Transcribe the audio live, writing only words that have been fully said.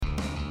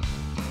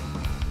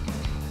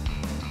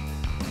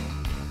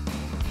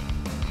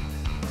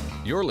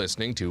You're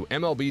listening to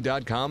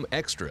MLB.com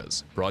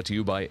Extras, brought to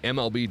you by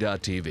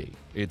MLB.tv.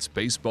 It's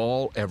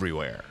baseball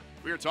everywhere.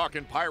 We are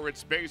talking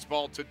Pirates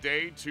baseball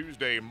today,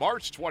 Tuesday,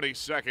 March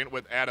 22nd,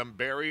 with Adam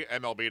Berry,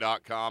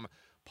 MLB.com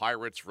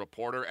Pirates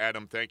reporter.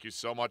 Adam, thank you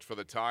so much for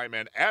the time.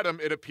 And Adam,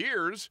 it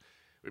appears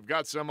we've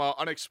got some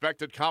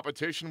unexpected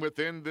competition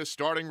within this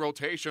starting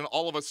rotation.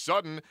 All of a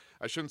sudden,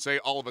 I shouldn't say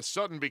all of a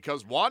sudden,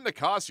 because Juan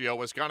Nicasio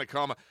has kind of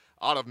come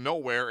out of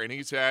nowhere, and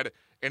he's had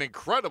an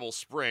incredible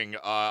spring.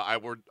 I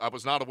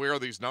was not aware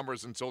of these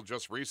numbers until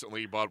just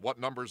recently, but what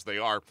numbers they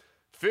are.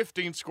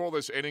 15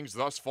 scoreless innings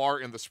thus far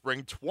in the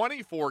spring,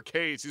 24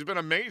 Ks. He's been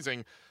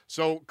amazing.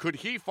 So could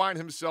he find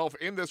himself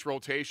in this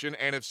rotation?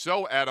 And if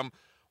so, Adam,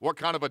 what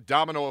kind of a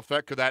domino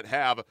effect could that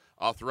have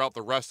throughout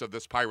the rest of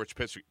this Pirates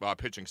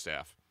pitching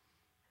staff?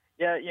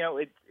 Yeah,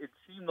 it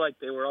seemed like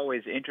they were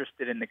always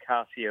interested in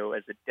Nicasio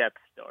as a depth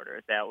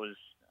starter. That was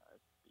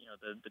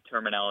the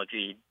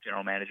terminology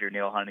general manager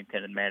Neil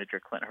Huntington and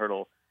manager Clint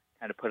Hurdle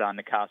kind of put on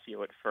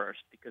Nicasio at first,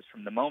 because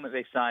from the moment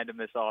they signed him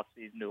this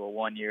offseason to a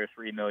 1-year,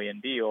 $3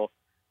 million deal,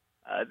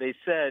 they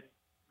said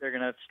they're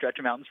going to stretch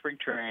him out in spring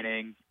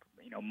training,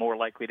 more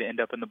likely to end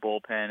up in the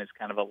bullpen as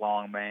kind of a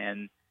long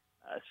man,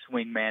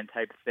 swing man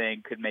type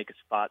thing, could make a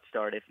spot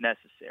start if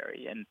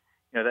necessary. And,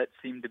 that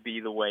seemed to be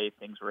the way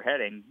things were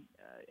heading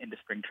into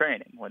spring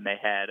training, when they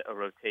had a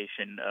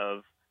rotation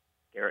of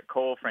Gerrit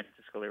Cole,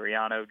 Francisco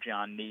Liriano,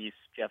 John Neese,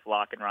 Jeff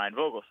Locke, and Ryan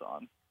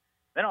Vogelsong.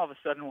 Then all of a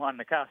sudden, Juan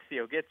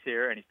Nicasio gets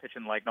here, and he's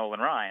pitching like Nolan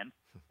Ryan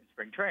in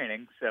spring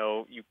training.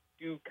 So you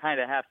do kind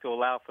of have to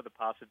allow for the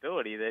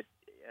possibility that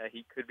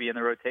he could be in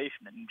the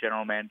rotation. And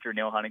general manager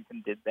Neil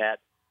Huntington did that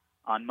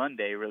on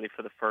Monday, really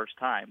for the first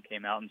time.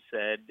 Came out and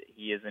said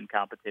he is in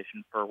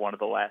competition for one of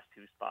the last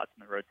two spots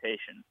in the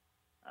rotation.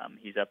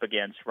 He's up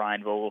against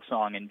Ryan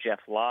Vogelsong and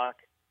Jeff Locke.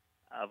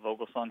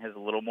 Vogelsong has a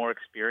little more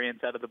experience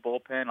out of the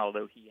bullpen,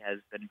 although he has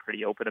been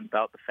pretty open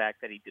about the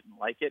fact that he didn't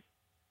like it.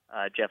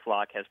 Jeff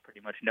Locke has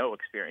pretty much no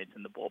experience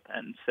in the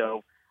bullpen.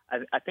 So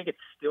I think it's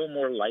still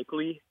more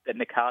likely that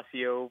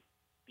Nicasio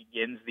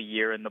begins the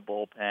year in the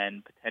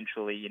bullpen,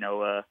 potentially,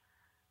 a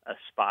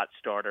spot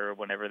starter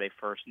whenever they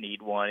first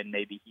need one, and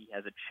maybe he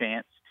has a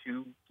chance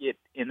to get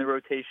in the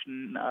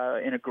rotation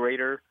in a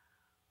greater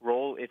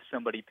role if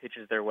somebody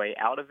pitches their way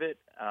out of it.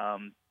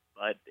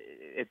 But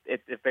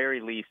at the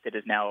very least, it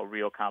is now a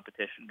real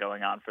competition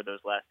going on for those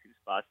last two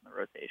spots in the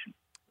rotation.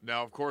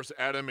 Now, of course,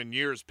 Adam, in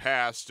years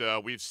past,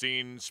 we've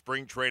seen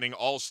spring training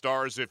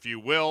all-stars, if you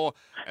will,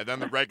 and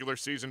then the regular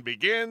season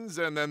begins,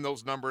 and then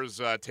those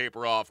numbers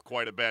taper off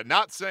quite a bit.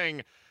 Not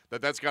saying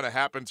that that's going to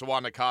happen to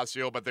Juan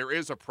Nicasio, but there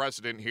is a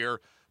precedent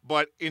here.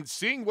 But in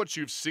seeing what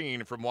you've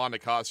seen from Juan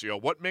Nicasio,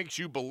 what makes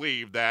you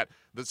believe that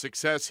the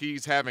success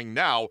he's having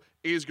now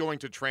is going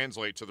to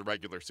translate to the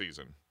regular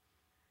season?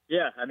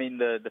 Yeah, I mean,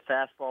 the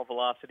fastball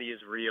velocity is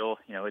real.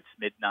 It's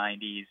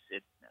mid-90s.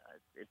 It's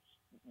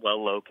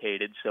well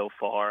located so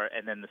far.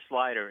 And then the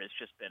slider has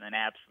just been an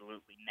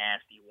absolutely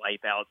nasty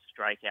wipeout,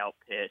 strikeout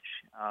pitch.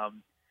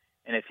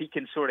 And if he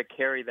can sort of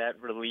carry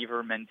that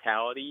reliever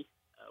mentality,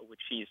 which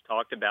he's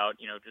talked about,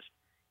 just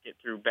get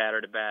through batter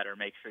to batter,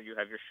 make sure you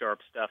have your sharp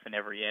stuff in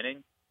every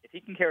inning. If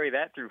he can carry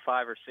that through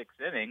 5 or 6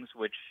 innings,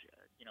 which,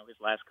 his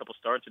last couple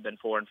starts have been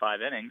 4 and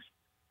 5 innings,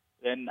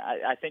 then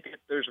I think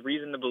there's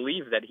reason to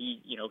believe that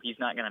he's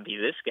not going to be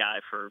this guy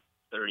for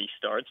 30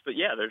 starts. But,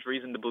 yeah, there's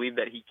reason to believe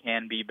that he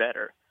can be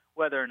better.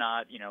 Whether or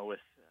not,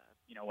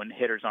 when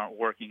hitters aren't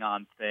working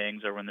on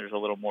things, or when there's a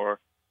little more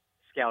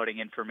scouting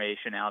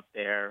information out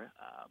there,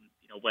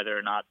 whether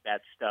or not that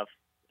stuff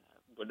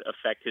would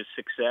affect his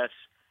success,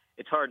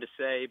 it's hard to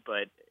say,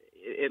 but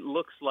it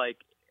looks like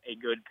a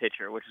good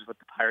pitcher, which is what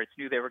the Pirates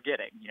knew they were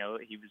getting.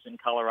 He was in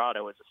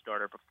Colorado as a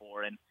starter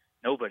before, and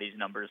nobody's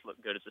numbers look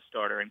good as a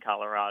starter in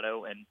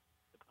Colorado, and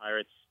the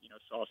Pirates,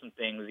 saw some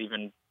things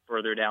even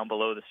further down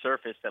below the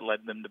surface that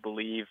led them to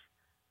believe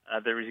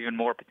there was even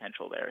more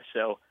potential there.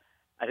 So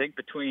I think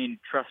between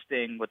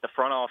trusting what the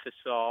front office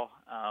saw,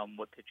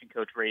 what pitching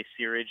coach Ray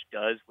Searage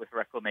does with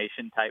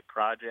reclamation-type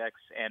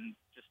projects, and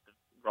just the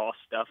raw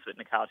stuff that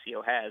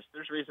Nicasio has,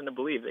 there's reason to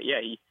believe that,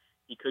 yeah, he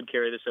could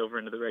carry this over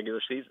into the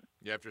regular season.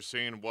 Yeah, after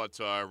seeing what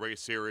Ray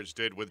Searage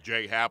did with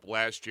Jay Happ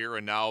last year,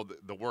 and now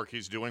the work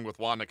he's doing with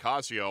Juan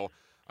Nicasio,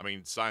 I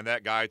mean, sign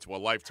that guy to a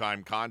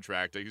lifetime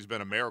contract. He's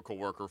been a miracle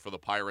worker for the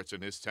Pirates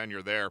in his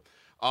tenure there.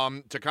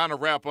 To kind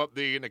of wrap up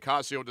the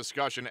Nicasio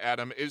discussion,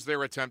 Adam, is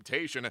there a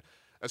temptation,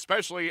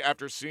 especially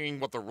after seeing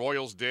what the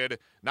Royals did,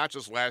 not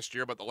just last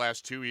year, but the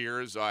last 2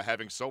 years,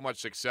 having so much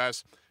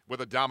success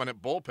with a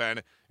dominant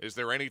bullpen, is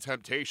there any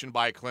temptation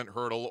by Clint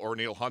Hurdle or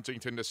Neil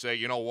Huntington to say,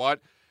 you know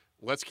what,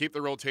 let's keep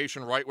the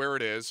rotation right where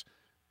it is,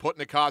 put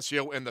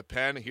Nicasio in the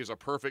pen, he's a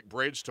perfect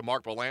bridge to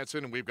Mark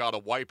Melancon, and we've got a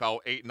wipeout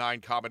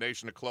 8-9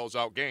 combination to close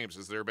out games.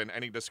 Has there been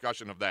any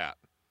discussion of that?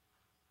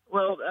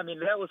 Well, I mean,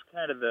 that was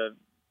kind of the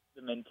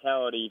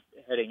mentality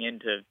heading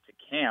into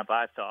camp,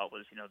 I thought,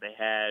 was, they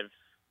have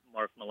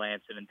Mark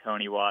Melancon and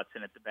Tony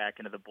Watson at the back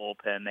end of the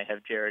bullpen. They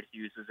have Jared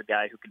Hughes as a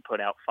guy who can put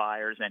out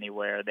fires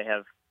anywhere. They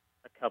have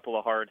a couple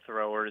of hard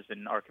throwers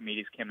in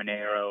Archimedes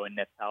Caminero and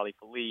Neftali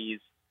Feliz.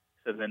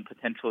 So then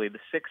potentially the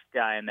sixth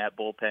guy in that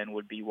bullpen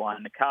would be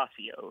Juan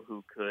Nicasio,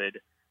 who could,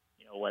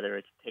 whether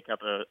it's pick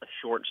up a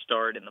short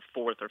start in the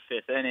fourth or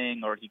fifth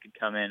inning, or he could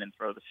come in and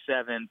throw the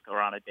seventh, or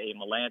on a day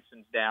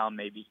Melanson's down,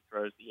 maybe he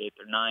throws the eighth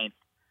or ninth.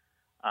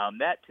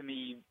 That, to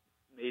me,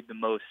 made the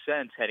most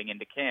sense heading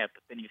into camp.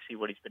 But then you see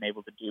what he's been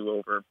able to do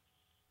over,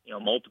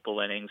 multiple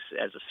innings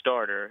as a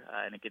starter,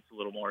 and it gets a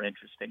little more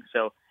interesting.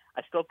 So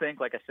I still think,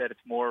 like I said,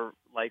 it's more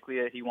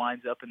likely that he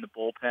winds up in the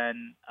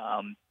bullpen,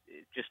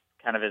 just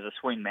kind of as a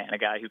swing man, a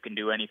guy who can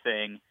do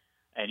anything.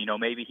 And,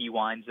 maybe he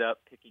winds up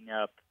picking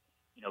up,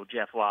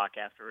 Jeff Locke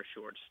after a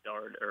short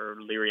start, or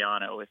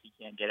Liriano if he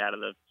can't get out of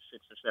the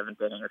sixth or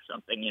seventh inning or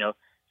something.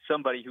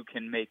 Somebody who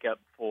can make up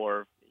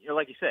for,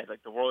 like you said,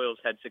 like the Royals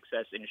had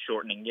success in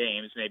shortening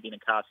games. Maybe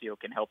Nicasio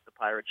can help the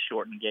Pirates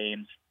shorten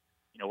games,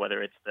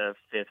 whether it's the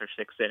fifth or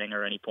sixth inning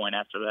or any point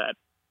after that.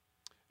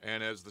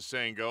 And as the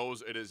saying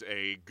goes, it is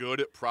a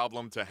good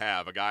problem to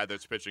have. A guy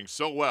that's pitching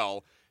so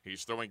well,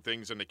 he's throwing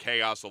things into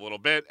chaos a little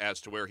bit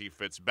as to where he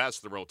fits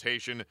best, the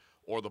rotation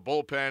or the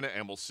bullpen,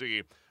 and we'll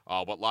see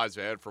what lies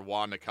ahead for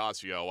Juan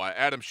Nicasio.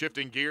 Adam,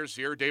 shifting gears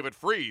here, David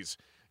Freese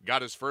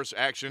got his first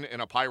action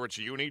in a Pirates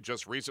uni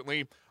just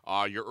recently.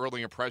 Your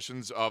early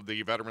impressions of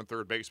the veteran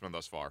third baseman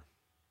thus far?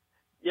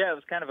 Yeah, it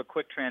was kind of a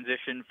quick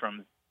transition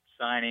from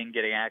signing,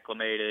 getting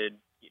acclimated,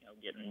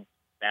 getting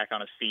back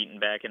on his feet and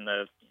back in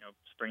the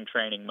spring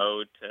training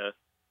mode to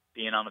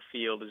being on the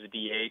field as a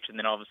DH, and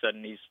then all of a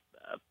sudden he's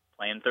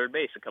playing third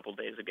base a couple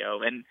days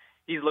ago, and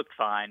he's looked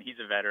fine. He's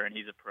a veteran.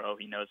 He's a pro.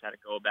 He knows how to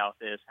go about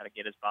this, how to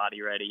get his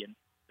body ready, and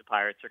the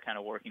Pirates are kind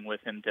of working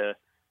with him to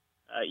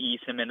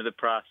ease him into the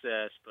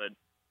process, but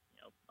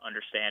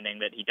understanding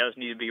that he does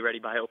need to be ready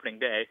by opening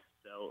day.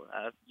 So,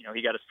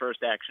 he got his first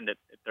action at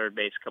third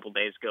base a couple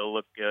days ago,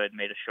 looked good,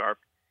 made a sharp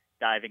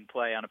diving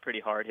play on a pretty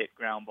hard-hit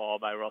ground ball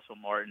by Russell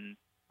Martin.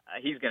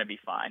 He's going to be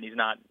fine. He's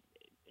not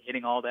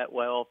hitting all that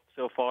well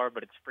so far,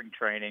 but it's spring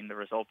training. The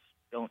results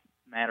don't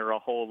matter a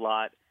whole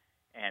lot.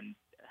 And,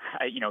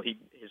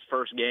 his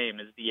first game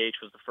as DH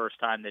was the first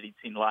time that he'd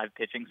seen live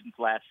pitching since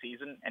last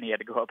season, and he had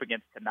to go up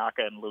against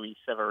Tanaka and Luis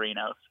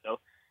Severino. So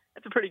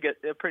that's a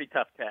pretty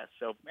tough test.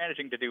 So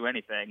managing to do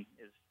anything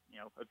is,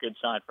 a good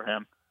sign for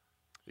him.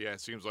 Yeah,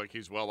 it seems like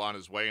he's well on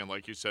his way, and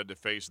like you said, to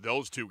face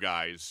those two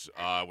guys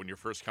when you're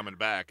first coming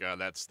back,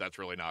 that's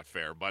really not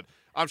fair. But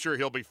I'm sure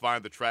he'll be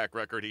fine. The track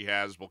record he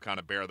has will kind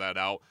of bear that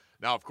out.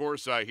 Now, of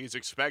course, he's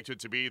expected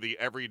to be the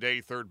everyday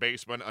third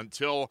baseman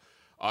until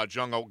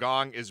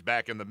Jung is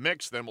back in the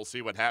mix. Then we'll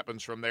see what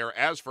happens from there.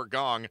 As for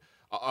Kang,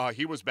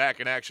 he was back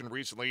in action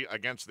recently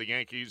against the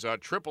Yankees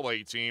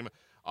AAA team.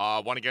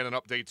 Want to get an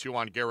update, too,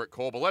 on Gerrit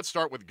Cole. But let's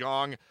start with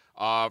Kang.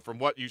 From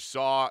what you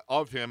saw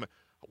of him,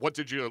 what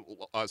did you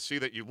see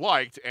that you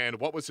liked, and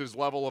what was his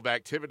level of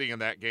activity in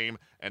that game,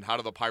 and how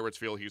do the Pirates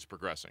feel he's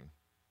progressing?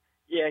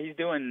 Yeah, he's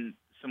doing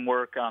some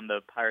work on the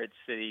Pirate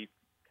City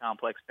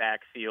complex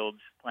backfields,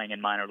 playing in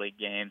minor league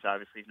games.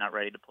 Obviously, he's not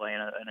ready to play in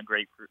a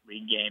grapefruit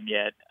league game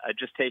yet.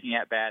 Just taking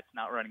at-bats,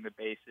 not running the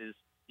bases.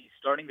 He's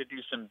starting to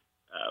do some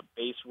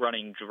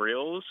base-running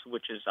drills,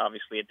 which is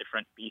obviously a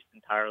different beast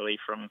entirely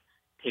from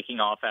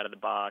picking off out of the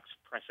box,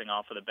 pressing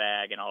off of the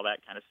bag, and all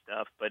that kind of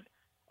stuff. But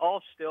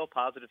all still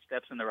positive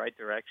steps in the right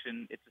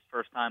direction. It's his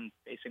first time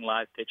facing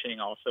live pitching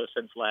also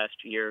since last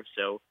year.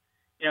 So,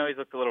 he's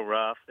looked a little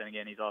rough. Then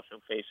again, he's also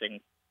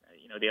facing,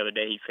 the other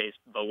day he faced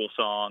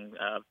Vogelsong,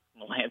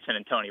 Melanson,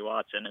 and Tony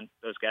Watson, and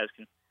those guys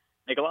can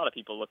make a lot of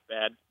people look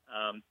bad.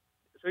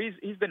 So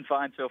he's been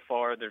fine so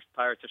far.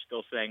 Pirates are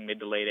still saying mid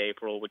to late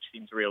April, which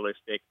seems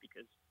realistic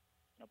because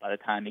by the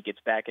time he gets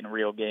back in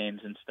real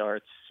games and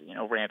starts,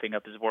 ramping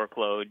up his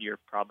workload, you're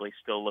probably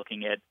still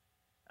looking at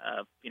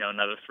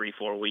another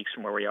 3-4 weeks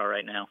from where we are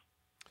right now.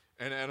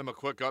 And Adam, a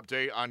quick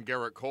update on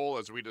Gerrit Cole.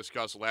 As we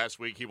discussed last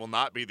week, he will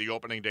not be the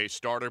opening day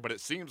starter, but it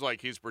seems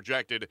like he's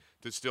projected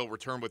to still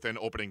return within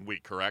opening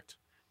week, correct?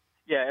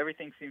 Yeah,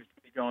 everything seems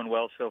to be going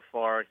well so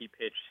far. He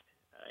pitched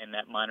in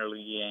that minor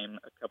league game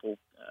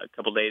a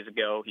couple days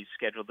ago. He's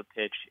scheduled to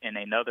pitch in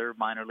another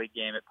minor league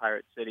game at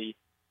Pirate City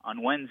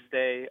on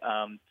Wednesday.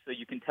 So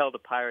you can tell the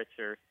Pirates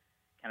are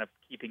kind of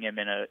keeping him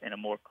in a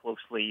more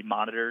closely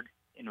monitored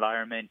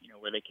environment,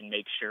 where they can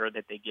make sure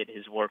that they get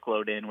his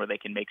workload in, where they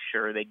can make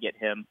sure they get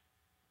him,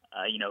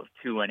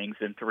 2 innings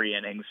and 3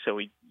 innings. So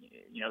he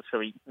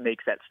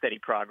makes that steady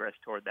progress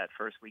toward that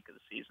first week of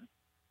the season.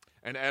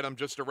 And Adam,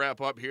 just to wrap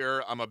up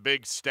here, I'm a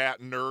big stat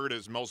nerd,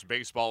 as most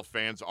baseball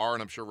fans are,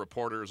 and I'm sure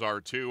reporters are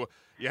too.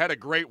 You had a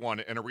great one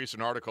in a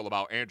recent article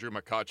about Andrew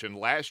McCutchen.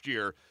 Last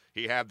year,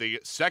 he had the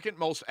second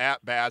most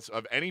at-bats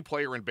of any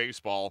player in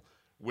baseball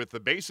with the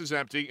bases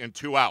empty and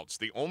 2 outs.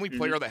 The only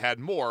player that had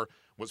more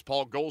was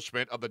Paul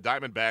Goldschmidt of the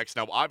Diamondbacks.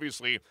 Now,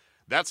 obviously,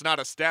 that's not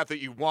a stat that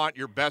you want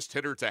your best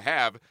hitter to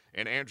have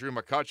in Andrew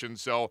McCutchen.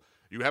 So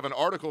you have an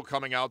article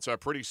coming out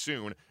pretty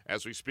soon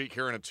as we speak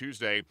here on a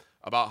Tuesday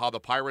about how the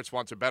Pirates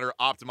want to better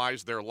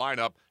optimize their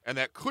lineup, and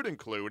that could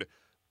include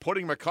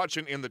putting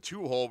McCutchen in the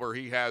 2-hole where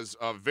he has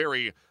a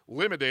very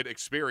limited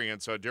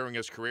experience during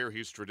his career.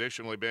 He's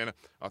traditionally been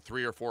a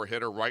 3 or 4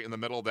 hitter right in the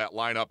middle of that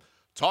lineup.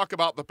 Talk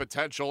about the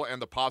potential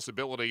and the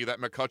possibility that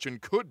McCutchen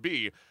could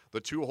be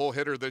the two-hole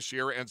hitter this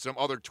year and some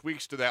other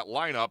tweaks to that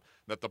lineup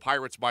that the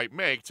Pirates might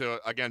make to,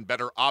 again,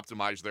 better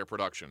optimize their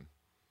production.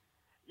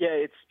 Yeah,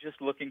 it's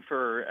just looking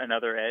for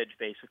another edge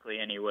basically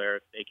anywhere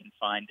if they can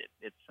find it.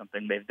 It's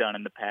something they've done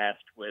in the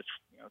past with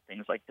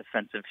things like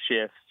defensive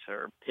shifts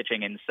or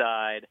pitching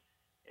inside.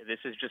 This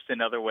is just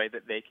another way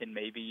that they can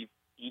maybe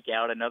eke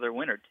out another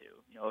win or two.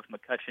 If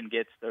McCutchen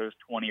gets those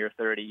 20 or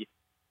 30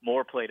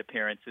 more plate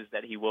appearances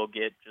that he will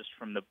get just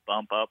from the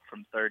bump up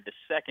from third to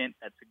second,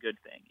 that's a good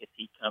thing. If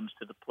he comes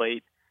to the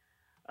plate,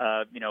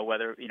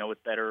 whether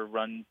with better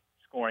run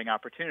scoring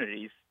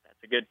opportunities,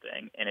 that's a good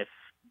thing. And if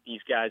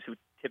these guys who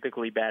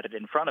typically batted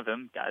in front of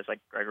him, guys like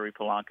Gregory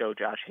Polanco,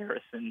 Josh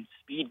Harrison,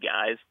 speed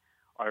guys,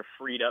 are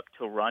freed up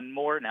to run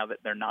more now that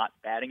they're not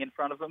batting in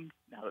front of him,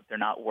 now that they're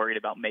not worried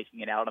about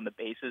making it out on the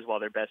bases while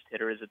their best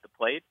hitter is at the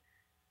plate,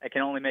 that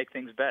can only make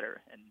things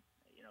better. And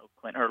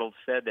Clint Hurdle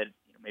said that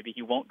maybe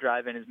he won't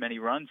drive in as many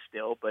runs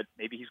still, but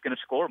maybe he's going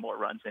to score more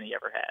runs than he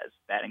ever has,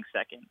 batting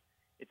second.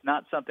 It's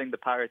not something the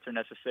Pirates are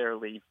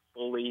necessarily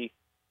fully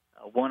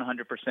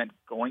 100%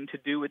 going to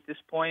do at this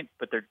point,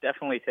 but they're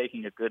definitely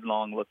taking a good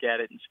long look at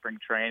it in spring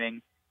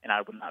training, and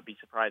I would not be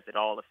surprised at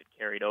all if it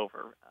carried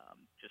over,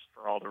 just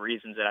for all the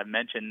reasons that I've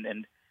mentioned.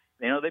 And,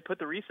 they put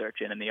the research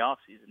in the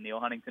offseason. Neil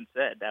Huntington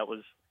said that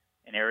was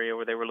an area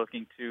where they were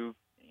looking to,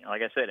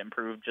 like I said,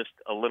 improve just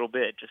a little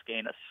bit, just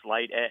gain a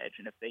slight edge.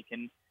 And if they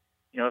can,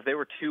 if they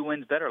were 2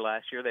 wins better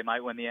last year, they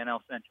might win the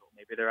NL Central.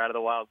 Maybe they're out of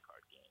the wild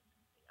card game.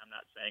 I'm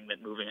not saying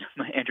that moving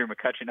Andrew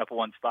McCutchen up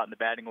one spot in the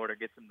batting order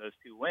gets them those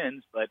 2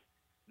 wins, but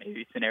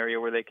maybe it's an area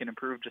where they can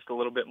improve just a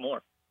little bit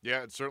more.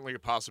 Yeah, it's certainly a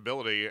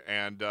possibility,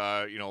 and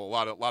a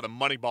lot of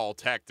Moneyball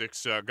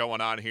tactics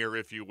going on here,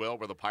 if you will,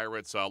 where the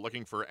Pirates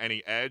looking for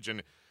any edge.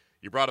 And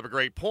you brought up a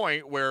great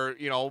point where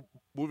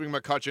moving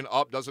McCutchen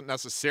up doesn't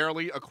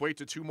necessarily equate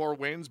to 2 more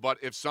wins, but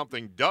if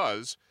something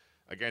does,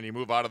 again, you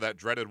move out of that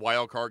dreaded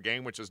wild card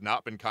game, which has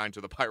not been kind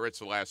to the Pirates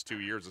the last 2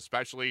 years,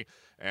 especially,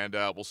 and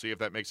we'll see if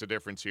that makes a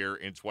difference here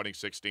in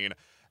 2016.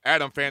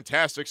 Adam,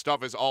 fantastic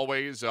stuff as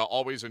always.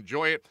 Always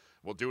enjoy it.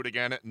 We'll do it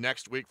again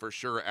next week for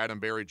sure. Adam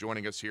Berry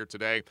joining us here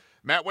today.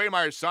 Matt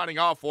Waymire signing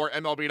off for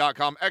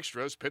MLB.com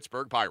Extras,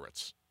 Pittsburgh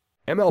Pirates.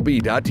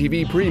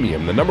 MLB.TV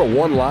Premium, the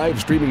 #1 live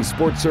streaming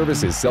sports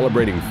service, is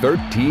celebrating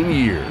 13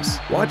 years.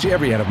 Watch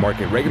every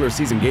out-of-market regular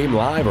season game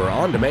live or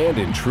on demand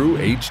in true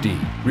HD.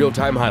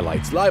 Real-time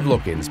highlights, live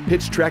look-ins,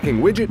 pitch tracking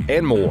widget,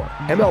 and more.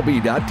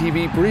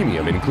 MLB.TV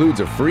Premium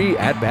includes a free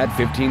At-Bat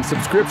 15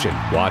 subscription.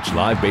 Watch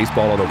live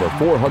baseball on over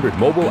 400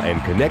 mobile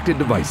and connected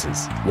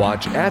devices.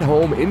 Watch at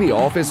home, in the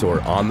office, or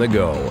on the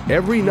go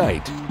every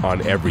night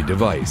on every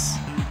device.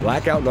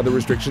 Blackout and other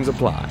restrictions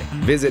apply.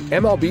 Visit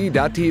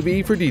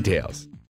MLB.TV for details.